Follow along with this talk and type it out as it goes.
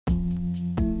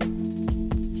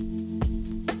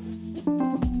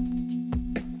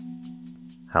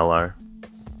Hello.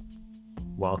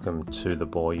 Welcome to the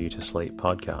Bore You to Sleep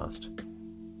podcast.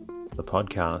 The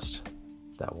podcast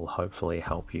that will hopefully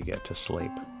help you get to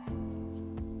sleep.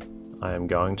 I am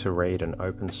going to read an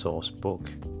open source book,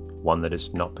 one that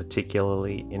is not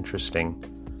particularly interesting,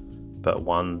 but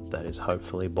one that is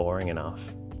hopefully boring enough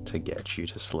to get you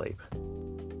to sleep.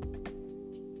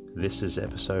 This is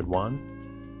episode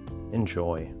 1.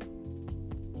 Enjoy.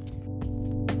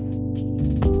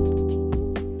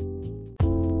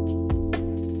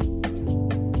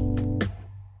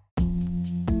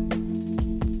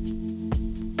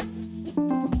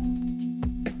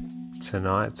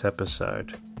 Tonight's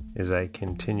episode is a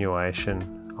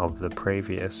continuation of the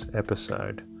previous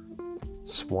episode,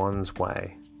 Swann's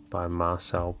Way by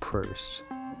Marcel Proust.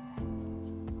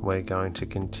 We're going to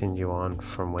continue on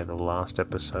from where the last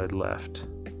episode left.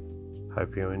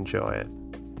 Hope you enjoy it.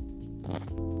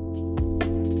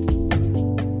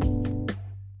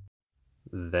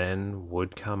 Then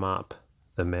would come up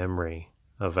the memory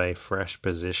of a fresh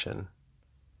position.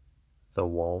 The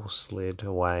wall slid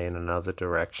away in another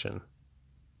direction.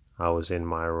 I was in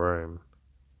my room,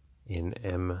 in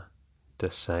M.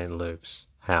 de Saint Loup's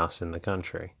house in the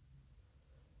country.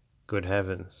 Good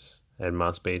heavens, it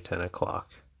must be 10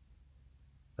 o'clock.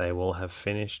 They will have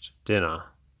finished dinner.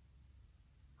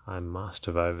 I must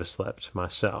have overslept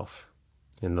myself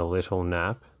in the little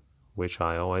nap which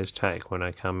I always take when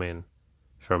I come in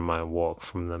from my walk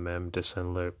from the M. de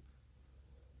Saint Loup,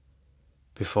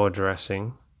 before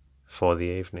dressing for the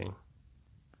evening.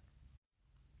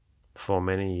 For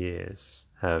many years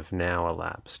have now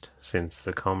elapsed since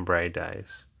the Combray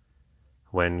days,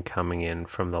 when coming in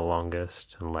from the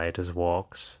longest and latest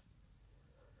walks,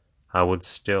 I would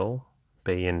still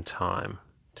be in time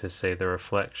to see the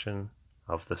reflection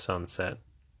of the sunset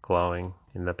glowing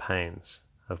in the panes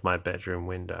of my bedroom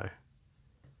window.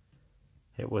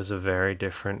 It was a very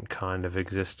different kind of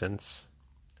existence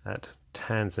at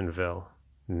Tanzanville,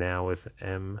 now with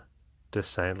M. de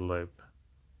Saint Loup,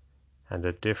 and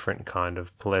a different kind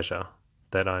of pleasure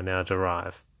that I now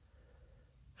derive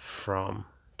from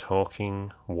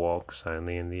talking walks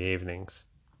only in the evenings,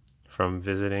 from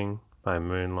visiting by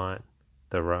moonlight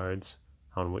the roads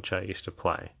on which I used to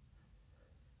play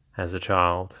as a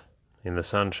child in the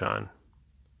sunshine,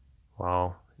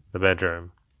 while the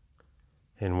bedroom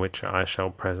in which I shall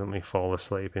presently fall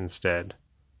asleep instead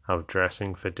of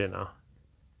dressing for dinner.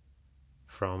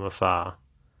 From afar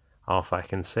off I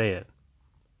can see it,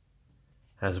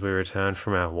 as we return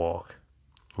from our walk,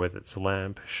 with its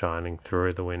lamp shining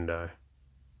through the window,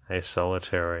 a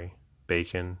solitary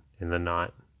beacon in the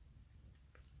night.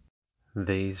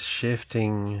 These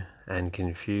shifting and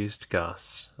confused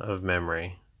gusts of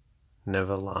memory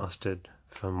never lasted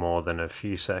for more than a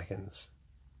few seconds.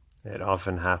 It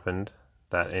often happened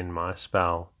that in my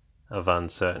spell of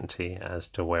uncertainty as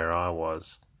to where I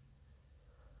was,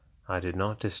 I did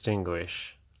not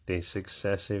distinguish these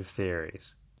successive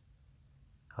theories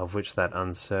of which that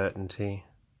uncertainty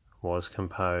was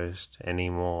composed any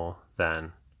more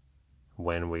than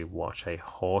when we watch a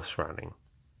horse running.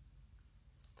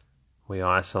 We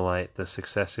isolate the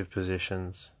successive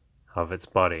positions of its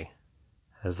body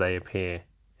as they appear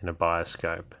in a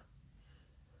bioscope.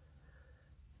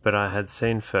 But I had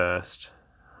seen first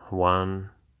one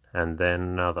and then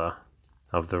another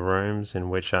of the rooms in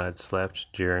which I had slept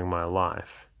during my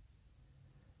life,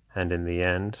 and in the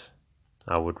end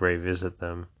I would revisit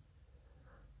them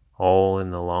all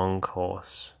in the long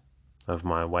course of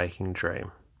my waking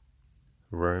dream.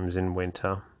 Rooms in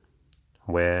winter,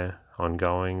 where, on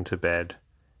going to bed,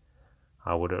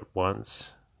 I would at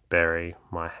once bury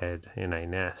my head in a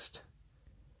nest,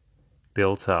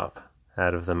 built up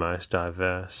out of the most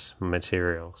diverse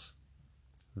materials,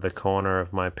 the corner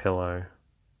of my pillow,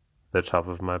 the top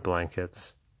of my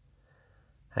blankets,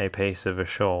 a piece of a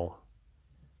shawl,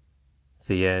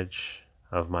 the edge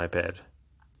of my bed,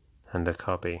 and a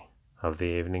copy of the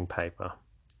evening paper,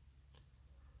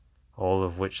 all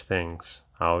of which things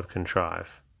I would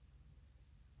contrive,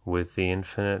 with the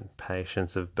infinite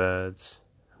patience of birds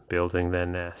building their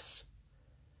nests,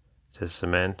 to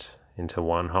cement into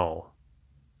one whole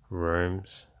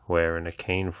rooms where in a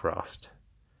keen frost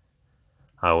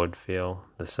I would feel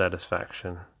the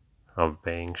satisfaction of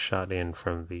being shut in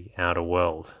from the outer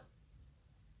world,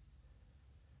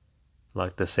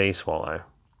 like the sea swallow,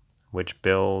 which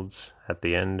builds at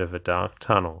the end of a dark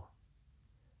tunnel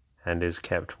and is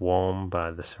kept warm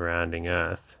by the surrounding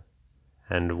earth,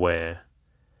 and where,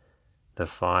 the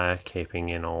fire keeping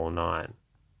in all night,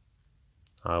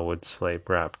 I would sleep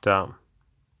wrapped up,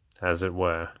 as it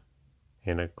were,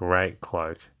 in a great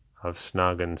cloak of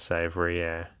snug and savoury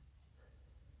air.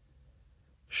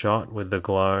 shot with the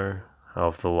glow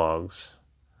of the logs,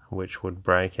 which would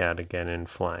break out again in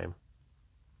flame.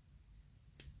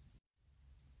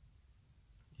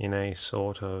 In a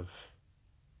sort of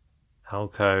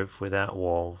alcove without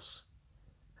walls,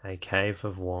 a cave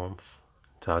of warmth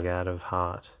dug out of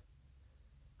heart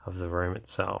of the room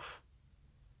itself,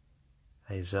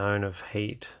 a zone of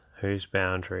heat whose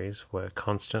boundaries were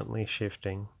constantly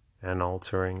shifting and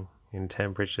altering in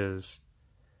temperatures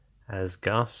as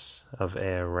gusts of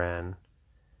air ran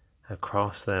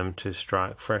across them to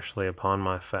strike freshly upon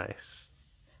my face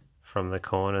from the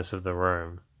corners of the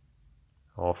room,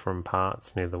 or from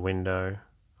parts near the window,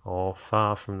 or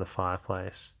far from the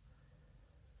fireplace,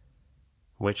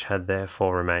 which had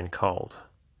therefore remained cold,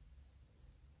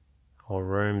 or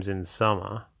rooms in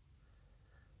summer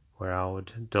where I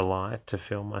would delight to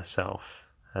feel myself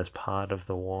as part of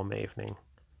the warm evening,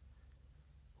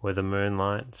 where the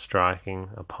moonlight striking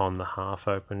upon the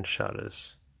half-opened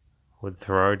shutters would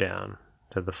throw down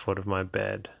to the foot of my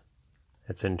bed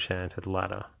its enchanted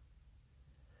ladder,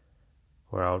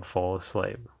 where I would fall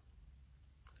asleep,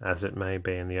 as it may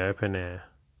be in the open air,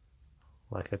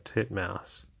 like a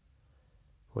titmouse,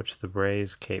 which the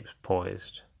breeze keeps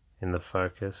poised in the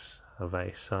focus of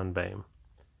a sunbeam,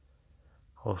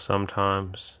 or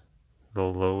sometimes the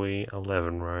Louis XI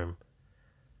room,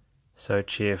 so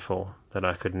cheerful that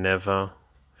I could never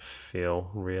feel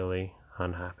really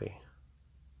unhappy,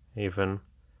 even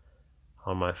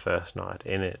on my first night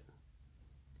in it.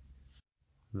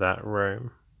 That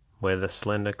room, where the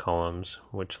slender columns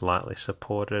which lightly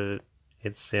supported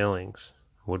its ceilings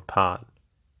would part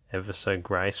ever so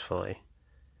gracefully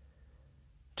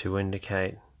to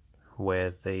indicate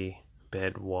where the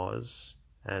bed was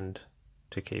and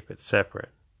to keep it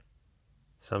separate.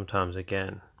 Sometimes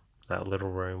again, that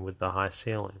little room with the high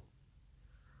ceiling,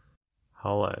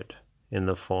 hollowed in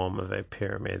the form of a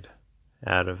pyramid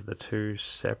out of the two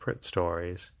separate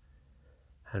stories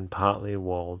and partly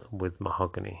walled with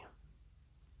mahogany,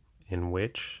 in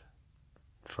which,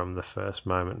 from the first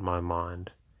moment my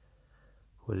mind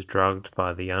was drugged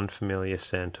by the unfamiliar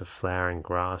scent of flowering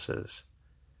grasses,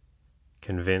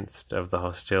 convinced of the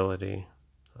hostility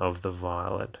of the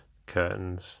violet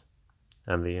curtains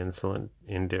and the insolent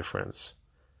indifference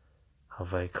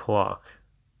of a clock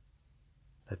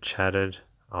that chattered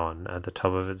on at the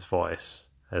top of its voice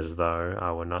as though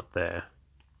I were not there,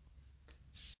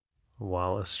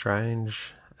 while a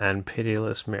strange and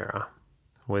pitiless mirror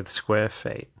with square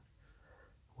feet,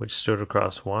 which stood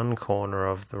across one corner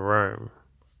of the room,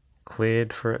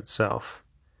 cleared for itself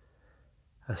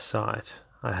a sight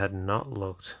I had not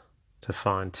looked to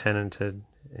find tenanted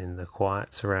in the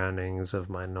quiet surroundings of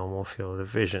my normal field of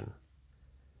vision.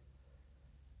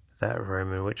 That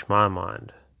room in which my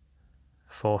mind,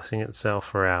 forcing itself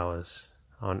for hours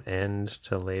on end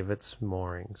to leave its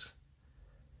moorings,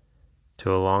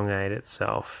 to elongate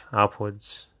itself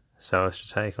upwards so as to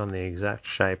take on the exact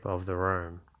shape of the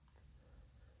room,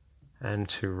 and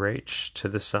to reach to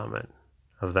the summit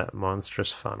of that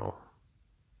monstrous funnel,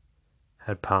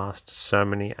 had passed so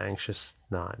many anxious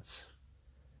nights,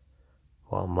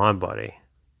 while my body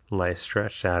lay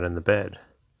stretched out in the bed,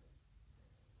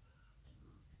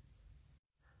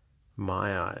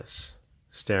 my eyes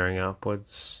staring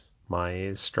upwards, my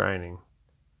ears straining,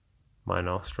 my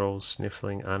nostrils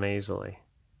sniffling uneasily,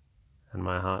 and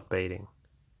my heart beating,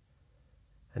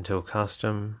 until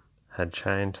custom had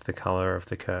changed the colour of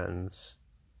the curtains,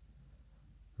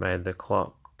 made the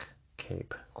clock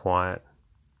keep quiet,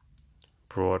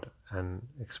 brought an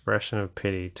expression of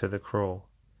pity to the cruel,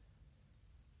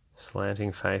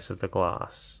 slanting face of the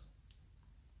glass,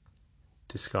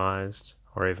 disguised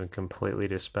or even completely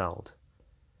dispelled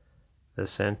the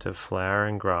scent of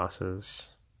flowering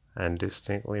grasses, and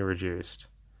distinctly reduced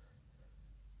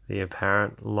the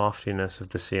apparent loftiness of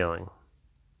the ceiling.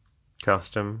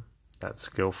 Custom, that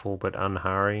skilful but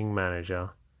unhurrying manager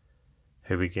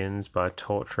who begins by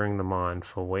torturing the mind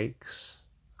for weeks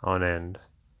on end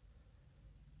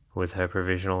with her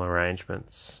provisional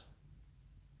arrangements,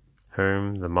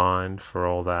 whom the mind, for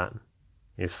all that,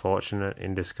 is fortunate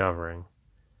in discovering,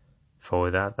 for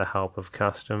without the help of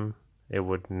custom it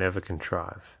would never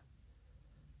contrive,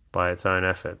 by its own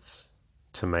efforts,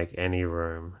 to make any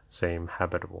room seem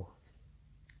habitable.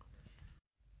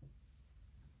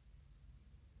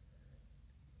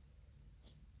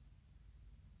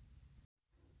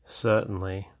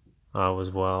 Certainly, I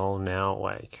was well now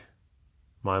awake.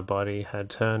 My body had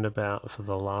turned about for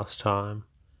the last time,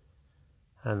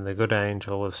 and the good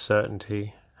angel of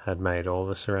certainty had made all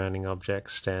the surrounding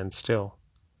objects stand still,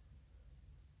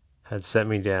 had set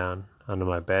me down under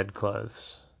my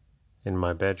bedclothes in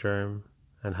my bedroom,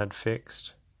 and had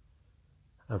fixed,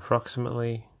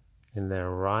 approximately in their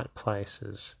right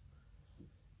places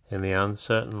in the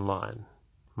uncertain light,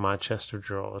 my chest of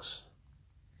drawers,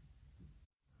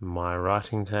 my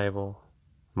writing table,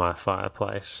 my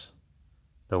fireplace,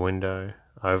 the window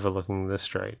overlooking the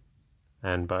street,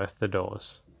 and both the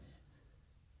doors.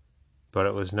 But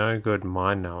it was no good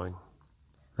my knowing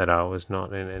that I was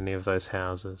not in any of those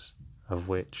houses of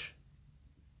which,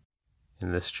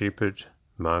 in the stupid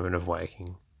moment of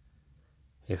waking,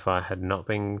 if I had not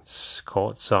been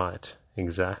caught sight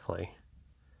exactly,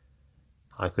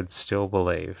 I could still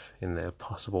believe in their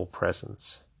possible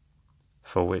presence,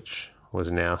 for which was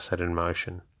now set in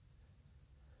motion.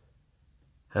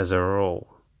 As a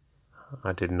rule,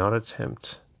 I did not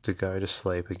attempt to go to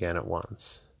sleep again at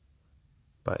once,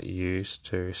 but used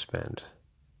to spend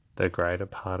the greater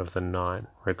part of the night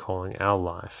recalling our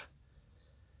life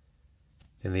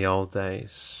in the old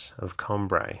days of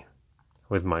Combray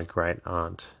with my great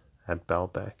aunt at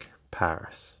Belbec,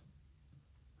 Paris,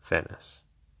 Venice,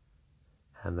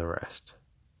 and the rest.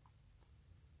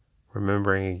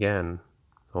 Remembering again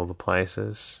all the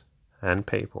places and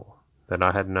people that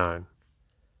I had known,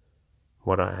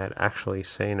 what I had actually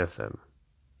seen of them,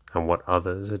 and what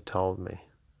others had told me.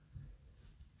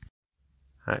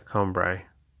 At Combray,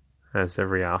 as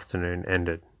every afternoon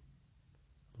ended,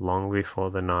 long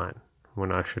before the night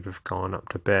when I should have gone up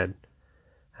to bed,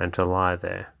 and to lie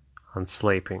there,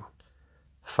 unsleeping,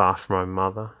 far from my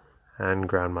mother and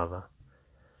grandmother,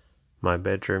 my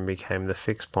bedroom became the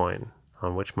fixed point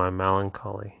on which my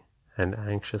melancholy and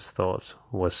anxious thoughts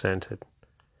were centered.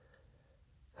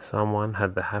 Someone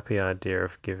had the happy idea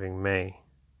of giving me,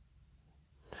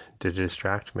 to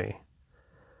distract me,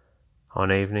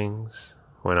 on evenings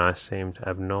when I seemed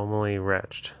abnormally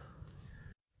wretched,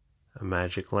 a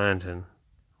magic lantern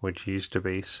which used to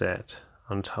be set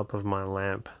on top of my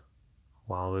lamp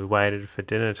while we waited for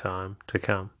dinner time to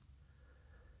come.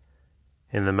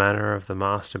 In the manner of the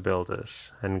master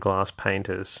builders and glass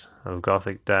painters of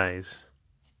Gothic days,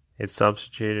 it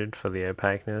substituted for the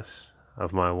opaqueness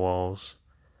of my walls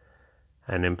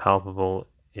an impalpable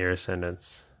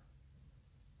iridescence.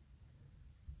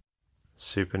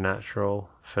 Supernatural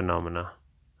phenomena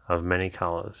of many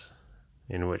colours,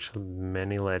 in which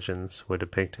many legends were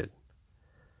depicted,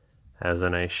 as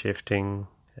in a shifting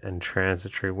and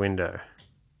transitory window.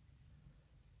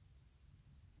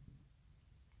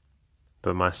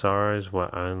 But my sorrows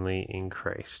were only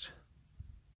increased,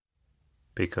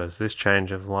 because this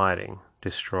change of lighting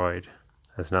destroyed,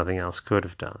 as nothing else could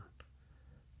have done,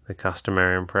 the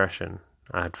customary impression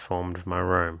I had formed of my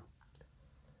room,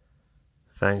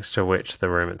 thanks to which the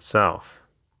room itself,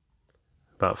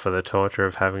 but for the torture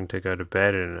of having to go to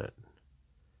bed in it,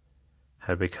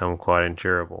 had become quite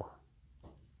endurable.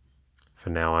 For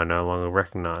now I no longer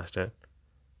recognized it,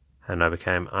 and I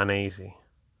became uneasy,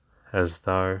 as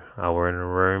though I were in a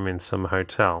room in some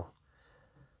hotel,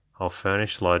 or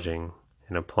furnished lodging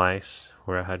in a place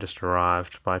where I had just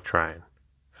arrived by train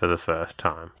for the first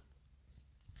time.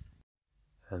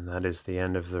 And that is the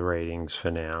end of the readings for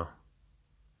now.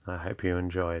 I hope you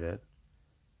enjoyed it.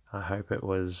 I hope it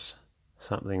was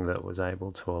something that was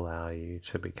able to allow you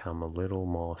to become a little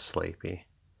more sleepy.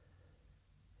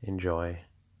 Enjoy,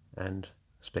 and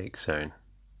speak soon.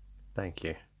 Thank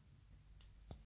you.